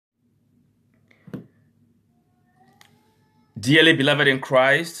Dearly beloved in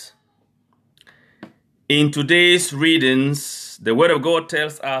Christ, in today's readings, the Word of God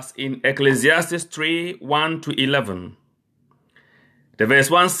tells us in Ecclesiastes 3, 1 to 11. The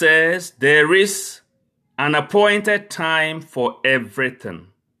verse 1 says, "There is an appointed time for everything.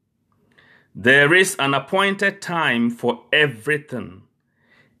 There is an appointed time for everything,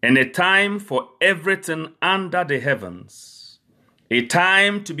 and a time for everything under the heavens, a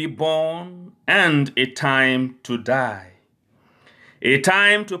time to be born and a time to die. A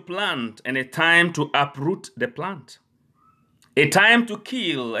time to plant and a time to uproot the plant. A time to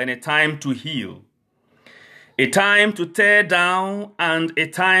kill and a time to heal. A time to tear down and a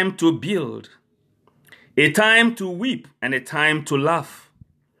time to build. A time to weep and a time to laugh.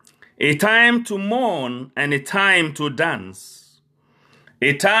 A time to mourn and a time to dance.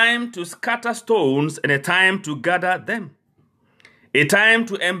 A time to scatter stones and a time to gather them. A time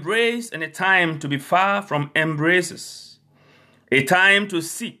to embrace and a time to be far from embraces. A time to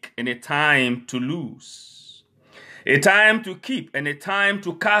seek and a time to lose. A time to keep and a time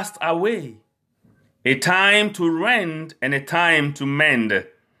to cast away. A time to rend and a time to mend.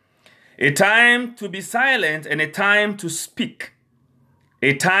 A time to be silent and a time to speak.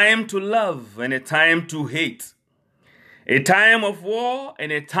 A time to love and a time to hate. A time of war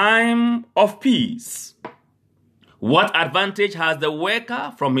and a time of peace. What advantage has the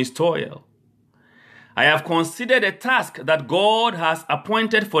worker from his toil? I have considered a task that God has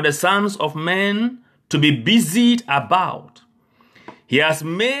appointed for the sons of men to be busied about. He has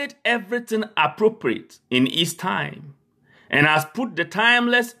made everything appropriate in its time and has put the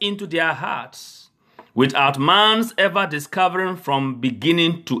timeless into their hearts without man's ever discovering from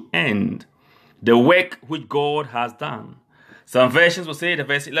beginning to end the work which God has done." Some versions will say, the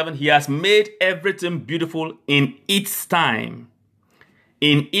verse 11, "He has made everything beautiful in its time."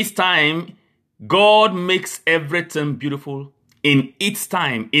 In its time, God makes everything beautiful in its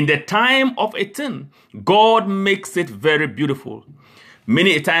time. In the time of a thing, God makes it very beautiful.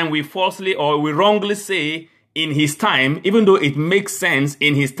 Many a time we falsely or we wrongly say in his time, even though it makes sense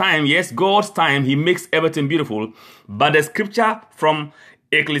in his time. Yes, God's time, he makes everything beautiful. But the scripture from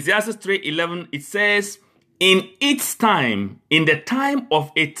Ecclesiastes 3:11, it says, in its time, in the time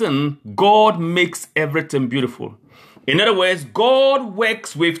of a thing, God makes everything beautiful. In other words, God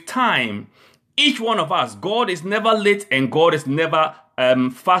works with time. Each one of us, God is never late and God is never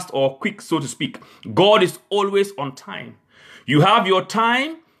fast or quick, so to speak. God is always on time. You have your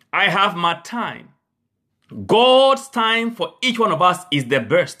time, I have my time. God's time for each one of us is the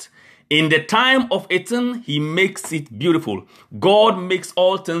best. In the time of a thing, he makes it beautiful. God makes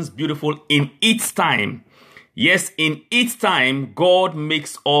all things beautiful in its time. Yes, in its time, God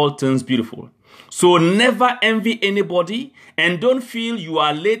makes all things beautiful. So never envy anybody and don't feel you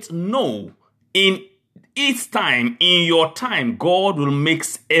are late. No. In its time, in your time, God will make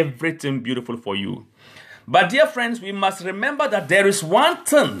everything beautiful for you. But dear friends, we must remember that there is one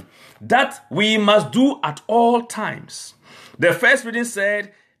thing that we must do at all times. The first reading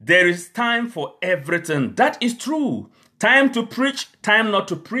said, there is time for everything. That is true. Time to preach, time not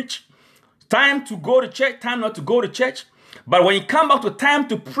to preach. Time to go to church, time not to go to church. But when you come back to time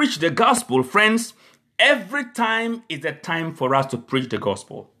to preach the gospel, friends, every time is a time for us to preach the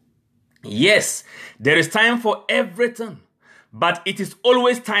gospel. Yes, there is time for everything, but it is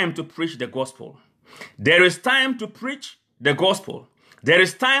always time to preach the gospel. There is time to preach the gospel. There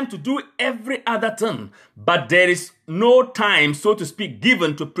is time to do every other thing, but there is no time, so to speak,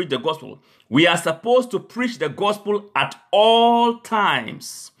 given to preach the gospel. We are supposed to preach the gospel at all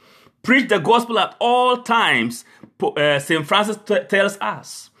times. Preach the gospel at all times, St. Francis tells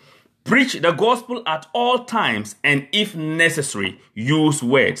us. Preach the gospel at all times, and if necessary, use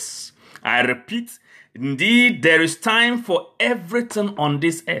words. I repeat, indeed, there is time for everything on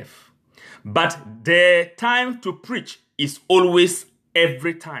this earth. But the time to preach is always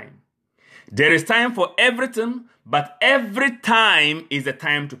every time. There is time for everything, but every time is a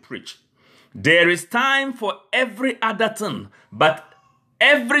time to preach. There is time for every other thing, but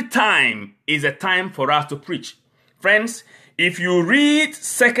every time is a time for us to preach. Friends, if you read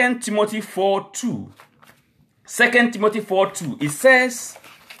 2 Timothy 4:2, 2 Timothy 4:2, it says,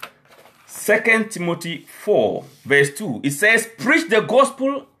 2 Timothy 4 verse 2, it says, preach the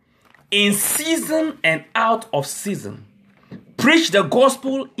gospel in season and out of season. Preach the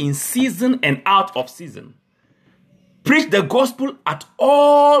gospel in season and out of season. Preach the gospel at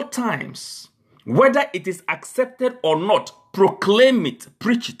all times. Whether it is accepted or not, proclaim it,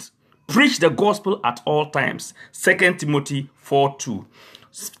 preach it. Preach the gospel at all times. 2 Timothy 4:2.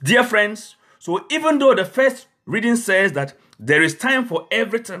 Dear friends, so even though the first reading says that there is time for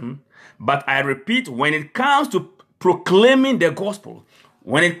everything, but I repeat, when it comes to proclaiming the gospel,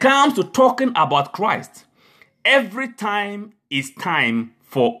 when it comes to talking about Christ, every time is time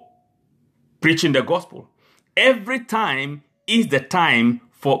for preaching the gospel. Every time is the time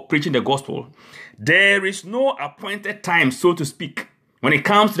for preaching the gospel. There is no appointed time, so to speak. When it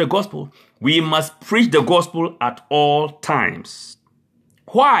comes to the gospel, we must preach the gospel at all times.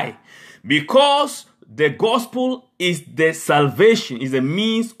 Why? Because the gospel is the salvation, is the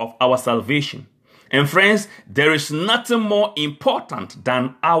means of our salvation. And friends, there is nothing more important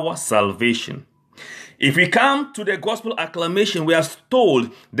than our salvation. If we come to the gospel acclamation, we are told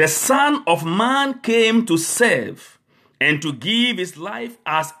the Son of Man came to save and to give his life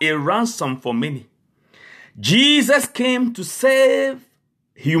as a ransom for many. Jesus came to save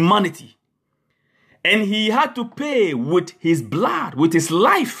humanity, and he had to pay with his blood, with his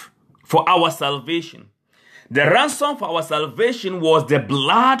life, for our salvation. The ransom for our salvation was the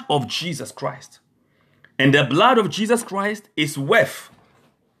blood of Jesus Christ. And the blood of Jesus Christ is worth.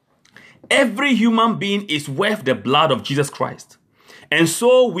 Every human being is worth the blood of Jesus Christ. And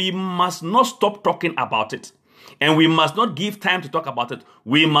so we must not stop talking about it. And we must not give time to talk about it.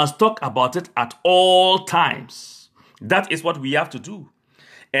 We must talk about it at all times. That is what we have to do.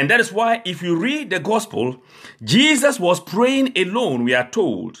 And that is why if you read the gospel, Jesus was praying alone, we are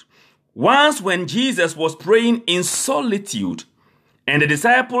told. Once when Jesus was praying in solitude and the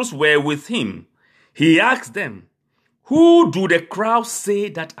disciples were with him, he asked them, "Who do the crowd say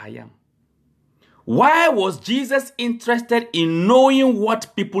that I am?" Why was Jesus interested in knowing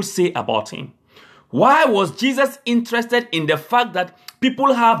what people say about him? Why was Jesus interested in the fact that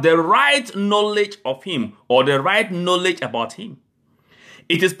people have the right knowledge of him or the right knowledge about him?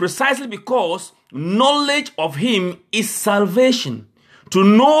 It is precisely because knowledge of him is salvation. To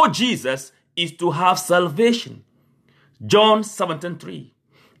know Jesus is to have salvation. John 17:3.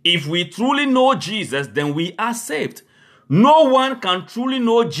 If we truly know Jesus, then we are saved. No one can truly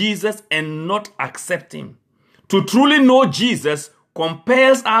know Jesus and not accept him. To truly know Jesus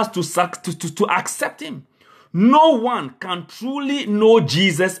compels us to accept him. No one can truly know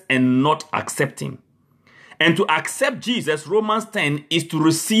Jesus and not accept him. And to accept Jesus, Romans 10, is to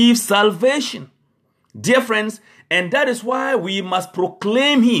receive salvation. Dear friends, and that is why we must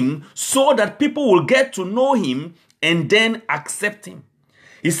proclaim him so that people will get to know him and then accept him.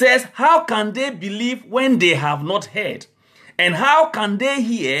 He says, how can they believe when they have not heard? And how can they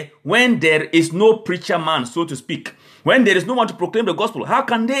hear when there is no preacher man, so to speak? When there is no one to proclaim the gospel, how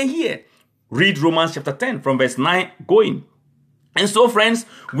can they hear? Read Romans chapter 10 from verse 9 going. And so, friends,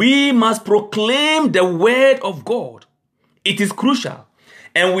 we must proclaim the word of God. It is crucial.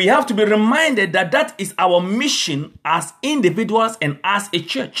 And we have to be reminded that that is our mission as individuals and as a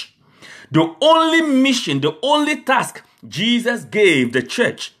church. The only mission, the only task Jesus gave the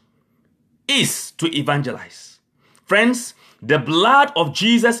church is to evangelize. Friends, the blood of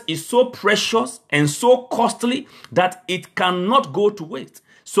Jesus is so precious and so costly that it cannot go to waste.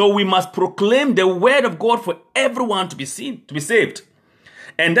 So we must proclaim the word of God for everyone to be seen, to be saved.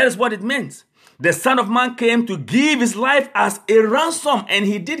 And that is what it means. The Son of Man came to give his life as a ransom, and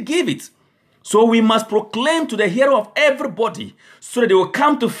he did give it. So we must proclaim to the hearer of everybody so that they will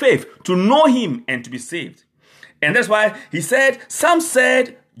come to faith, to know him and to be saved. And that's why he said, some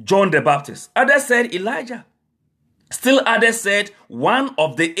said John the Baptist, others said Elijah. Still others said one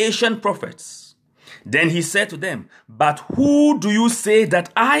of the ancient prophets. Then he said to them, but who do you say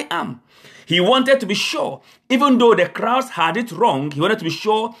that I am? He wanted to be sure, even though the crowds had it wrong, he wanted to be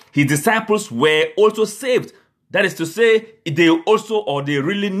sure his disciples were also saved. That is to say, they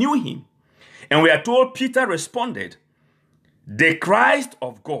really knew him. And we are told Peter responded, the Christ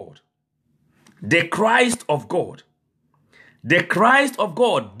of God, the Christ of God, the Christ of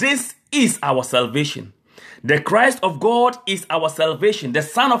God, this is our salvation. The Christ of God is our salvation. The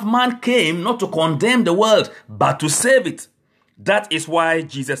Son of Man came not to condemn the world, but to save it. That is why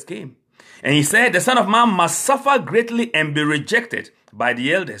Jesus came. And he said, the Son of Man must suffer greatly and be rejected by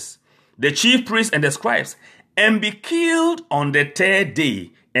the elders, the chief priests and the scribes, and be killed on the third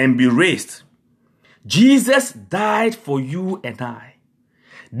day and be raised. Jesus died for you and I.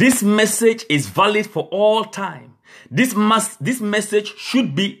 This message is valid for all time. This message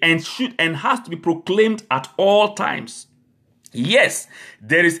should be and has to be proclaimed at all times. Yes,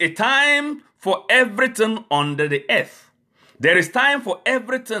 there is a time for everything under the earth. There is time for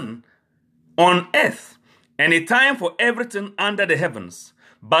everything on earth and a time for everything under the heavens.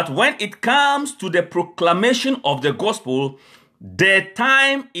 But when it comes to the proclamation of the gospel, the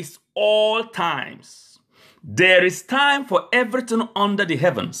time is all times. There is time for everything under the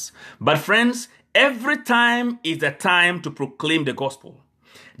heavens. But friends, every time is a time to proclaim the gospel.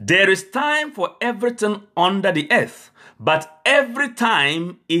 There is time for everything under the earth, but every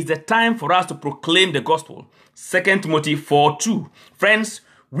time is the time for us to proclaim the gospel. 2 Timothy 4:2. Friends,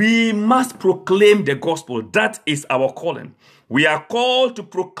 we must proclaim the gospel. That is our calling. We are called to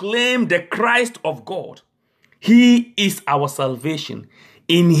proclaim the Christ of God. He is our salvation.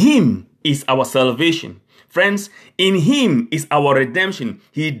 In him is our salvation. Friends, in him is our redemption.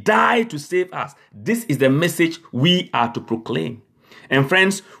 He died to save us. This is the message we are to proclaim. And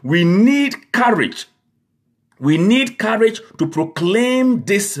friends, we need courage. We need courage to proclaim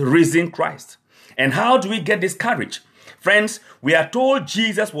this risen Christ. And how do we get this courage? Friends, we are told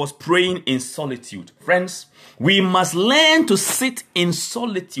Jesus was praying in solitude. Friends, we must learn to sit in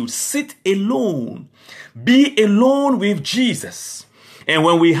solitude, sit alone, be alone with Jesus. And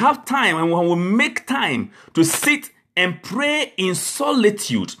when we have time and when we make time to sit and pray in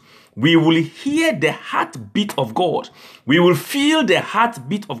solitude, we will hear the heartbeat of God. We will feel the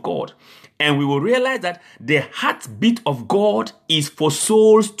heartbeat of God. And we will realize that the heartbeat of God is for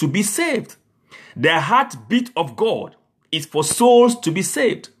souls to be saved. The heartbeat of God is for souls to be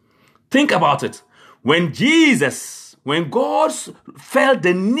saved. Think about it. When God felt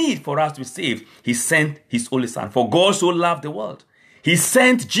the need for us to be saved, he sent his only son. For God so loved the world, he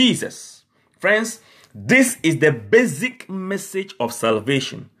sent Jesus. Friends, this is the basic message of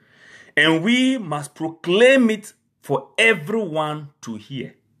salvation. And we must proclaim it for everyone to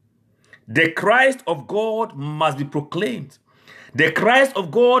hear. The Christ of God must be proclaimed. The Christ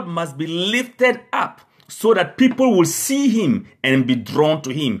of God must be lifted up so that people will see him and be drawn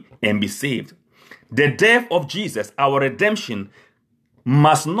to him and be saved. The death of Jesus, our redemption,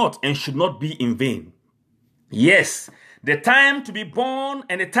 must not and should not be in vain. Yes, the time to be born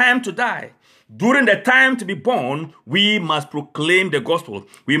and the time to die. During the time to be born, we must proclaim the gospel.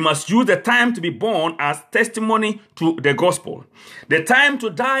 We must use the time to be born as testimony to the gospel. The time to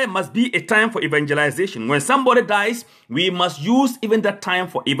die must be a time for evangelization. When somebody dies, we must use even that time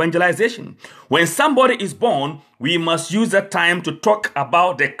for evangelization. When somebody is born, we must use that time to talk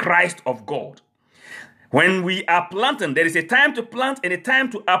about the Christ of God. When we are planting, there is a time to plant and a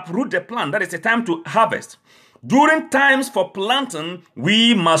time to uproot the plant. That is a time to harvest. During times for planting,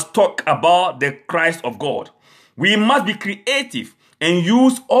 we must talk about the Christ of God. We must be creative and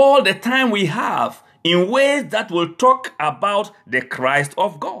use all the time we have in ways that will talk about the Christ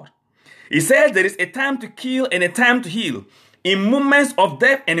of God. He says there is a time to kill and a time to heal. In moments of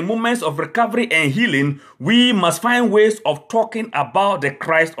death and in moments of recovery and healing, we must find ways of talking about the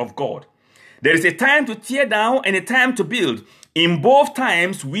Christ of God. There is a time to tear down and a time to build. In both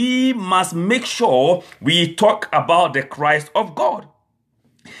times, we must make sure we talk about the Christ of God.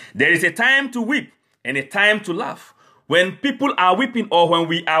 There is a time to weep and a time to laugh. When people are weeping or when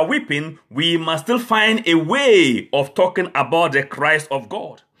we are weeping, we must still find a way of talking about the Christ of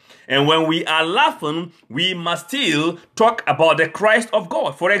God. And when we are laughing, we must still talk about the Christ of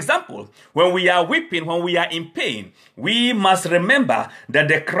God. For example, when we are weeping, when we are in pain, we must remember that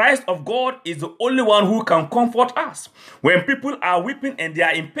the Christ of God is the only one who can comfort us. When people are weeping and they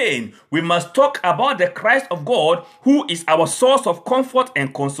are in pain, we must talk about the Christ of God, who is our source of comfort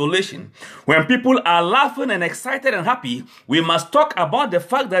and consolation. When people are laughing and excited and happy, we must talk about the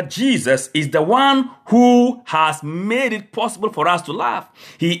fact that Jesus is the one who has made it possible for us to laugh.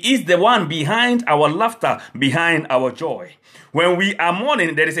 He is the one behind our laughter, behind our joy. When we are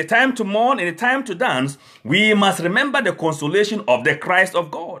mourning, there is a time to mourn and a time to dance. We must remember the consolation of the Christ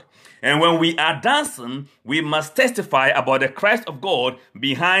of God. And when we are dancing, we must testify about the Christ of God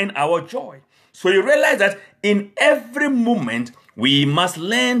behind our joy. So you realize that in every moment, we must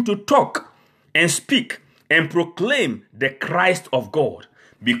learn to talk and speak and proclaim the Christ of God.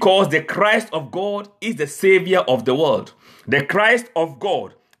 Because the Christ of God is the Savior of the world. The Christ of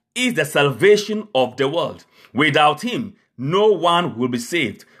God is the salvation of the world. Without him, no one will be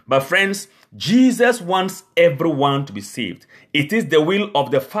saved. But friends, Jesus wants everyone to be saved. It is the will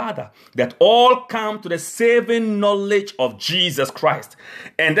of the Father that all come to the saving knowledge of Jesus Christ.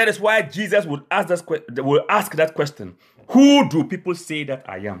 And that is why Jesus would ask that question. Who do people say that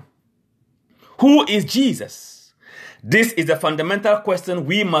I am? Who is Jesus? This is the fundamental question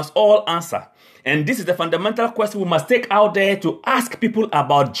we must all answer. And this is the fundamental question we must take out there to ask people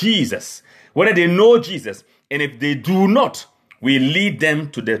about Jesus, whether they know Jesus. And if they do not, we lead them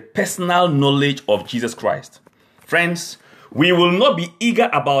to the personal knowledge of Jesus Christ. Friends, we will not be eager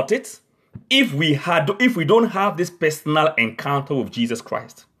about it if we don't have this personal encounter with Jesus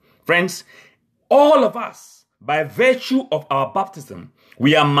Christ. Friends, all of us, by virtue of our baptism,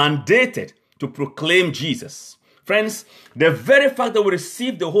 we are mandated to proclaim Jesus. Friends, the very fact that we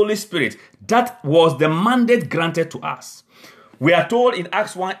received the Holy Spirit, that was the mandate granted to us. We are told in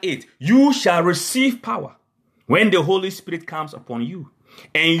Acts 1:8, you shall receive power when the Holy Spirit comes upon you,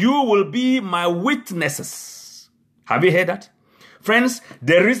 and you will be my witnesses. Have you heard that? Friends,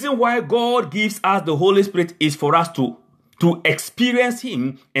 the reason why God gives us the Holy Spirit is for us to experience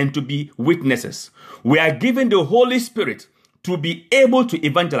Him and to be witnesses. We are given the Holy Spirit to be able to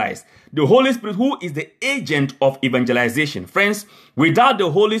evangelize. The Holy Spirit, who is the agent of evangelization. Friends, without the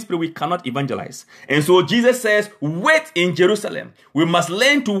Holy Spirit, we cannot evangelize. And so Jesus says, wait in Jerusalem. We must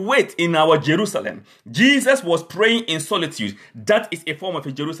learn to wait in our Jerusalem. Jesus was praying in solitude. That is a form of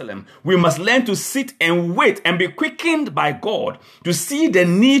a Jerusalem. We must learn to sit and wait and be quickened by God to see the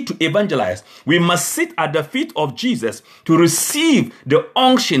need to evangelize. We must sit at the feet of Jesus to receive the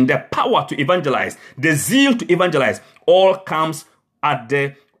unction, the power to evangelize, the zeal to evangelize. All comes at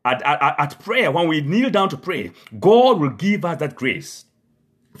prayer. When we kneel down to pray, God will give us that grace.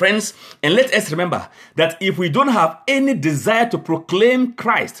 Friends, and let us remember that if we don't have any desire to proclaim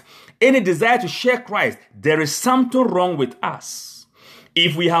Christ, any desire to share Christ, there is something wrong with us.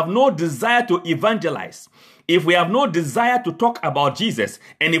 If we have no desire to evangelize, if we have no desire to talk about Jesus,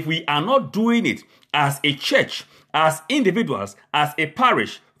 and if we are not doing it as a church, as individuals, as a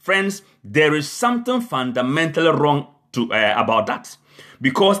parish, friends, there is something fundamentally wrong about that.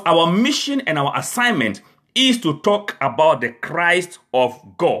 Because our mission and our assignment is to talk about the Christ of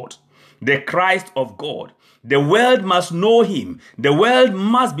God. The Christ of God. The world must know Him. The world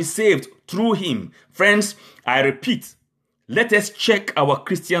must be saved through Him. Friends, I repeat, let us check our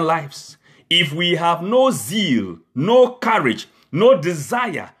Christian lives. If we have no zeal, no courage, no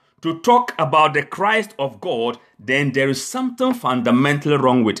desire to talk about the Christ of God, then there is something fundamentally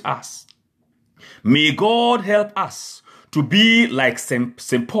wrong with us. May God help us to be like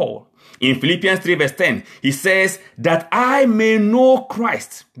St. Paul. In Philippians 3 verse 10, he says, that I may know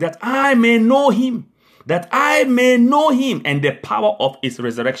Christ, that I may know Him, that I may know Him and the power of His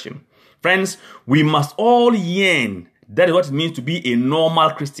resurrection. Friends, we must all yearn. That is what it means to be a normal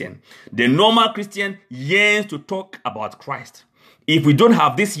Christian. The normal Christian yearns to talk about Christ. If we don't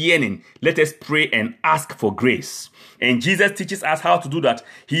have this yearning, let us pray and ask for grace. And Jesus teaches us how to do that.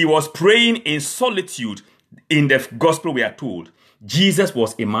 He was praying in solitude. In the gospel, we are told Jesus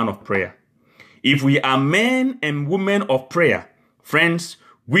was a man of prayer. If we are men and women of prayer, friends,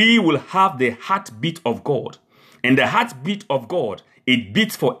 we will have the heartbeat of God. And the heartbeat of God, it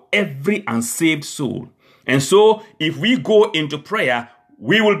beats for every unsaved soul. And so, if we go into prayer,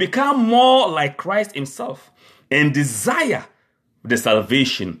 we will become more like Christ Himself and desire the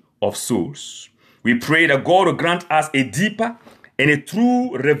salvation of souls. We pray that God will grant us a deeper and a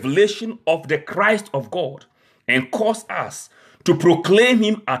true revelation of the Christ of God and cause us to proclaim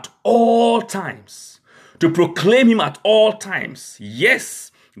Him at all times. To proclaim Him at all times.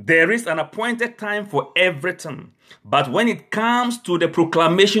 Yes, there is an appointed time for everything. But when it comes to the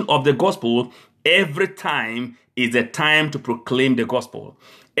proclamation of the gospel, every time is a time to proclaim the gospel.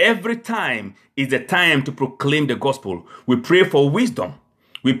 Every time is a time to proclaim the gospel. We pray for wisdom.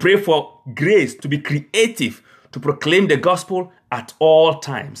 We pray for grace to be creative, to proclaim the gospel at all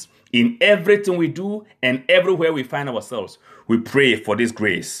times. In everything we do and everywhere we find ourselves, we pray for this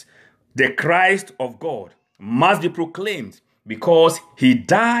grace. The Christ of God must be proclaimed because He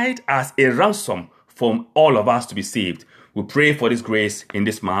died as a ransom for all of us to be saved. We pray for this grace in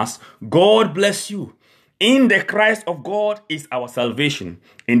this Mass. God bless you. In the Christ of God is our salvation.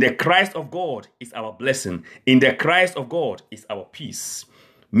 In the Christ of God is our blessing. In the Christ of God is our peace.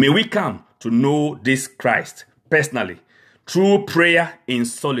 May we come to know this Christ personally through prayer in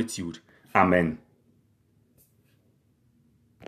solitude. Amen.